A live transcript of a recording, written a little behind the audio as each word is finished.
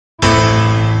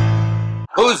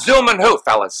Who's zooming who,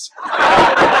 fellas?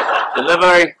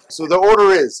 Delivery. So the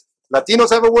order is Latinos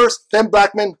have it worse, then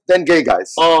black men, then gay guys.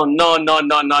 Oh, no.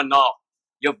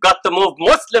 You've got to move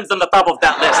Muslims on the top of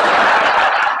that list.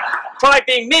 Try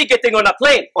being me getting on a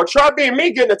plane. Or try being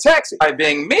me getting a taxi. Try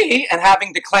being me and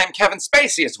having to claim Kevin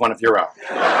Spacey as one of your own.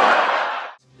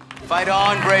 Fight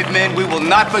on, brave men. We will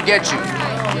not forget you.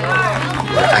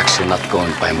 We're actually not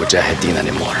going by Mujahideen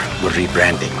anymore. We're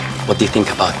rebranding. What do you think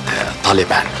about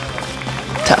Taliban?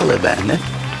 Taliban, eh?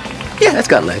 Yeah, it's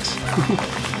got legs.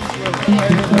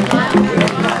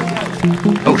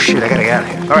 Oh shit, I gotta get out of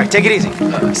here. All right, take it easy.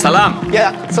 Salam.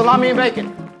 Yeah, salami and bacon.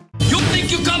 You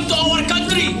think you come to our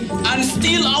country and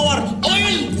steal our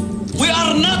oil? We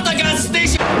are not a gas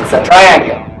station. It's a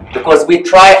triangle because we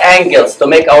triangles to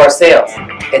make our sales.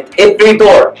 At every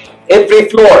door, every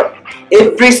floor,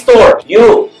 every store,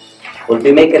 you will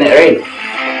be making it rain.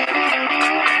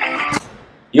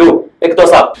 You, pick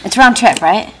those up. It's round trip,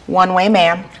 right? One way,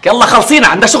 ma'am. يلا خلصينا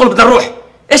عندنا شغل بدنا نروح.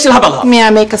 ايش الهبل هذا؟ May I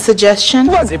make a suggestion?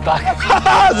 زباك.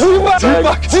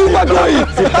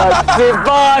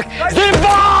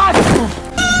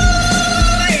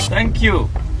 Thank you.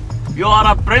 You are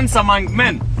a prince among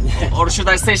men. Or should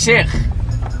I say sheikh?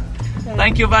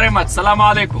 Thank you very much. Assalamu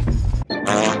alaikum.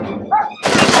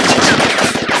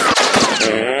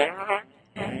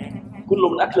 كله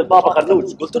من اكل البابا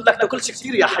غنوج، قلت لك تاكلش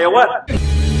كثير يا حيوان.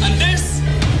 And this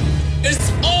is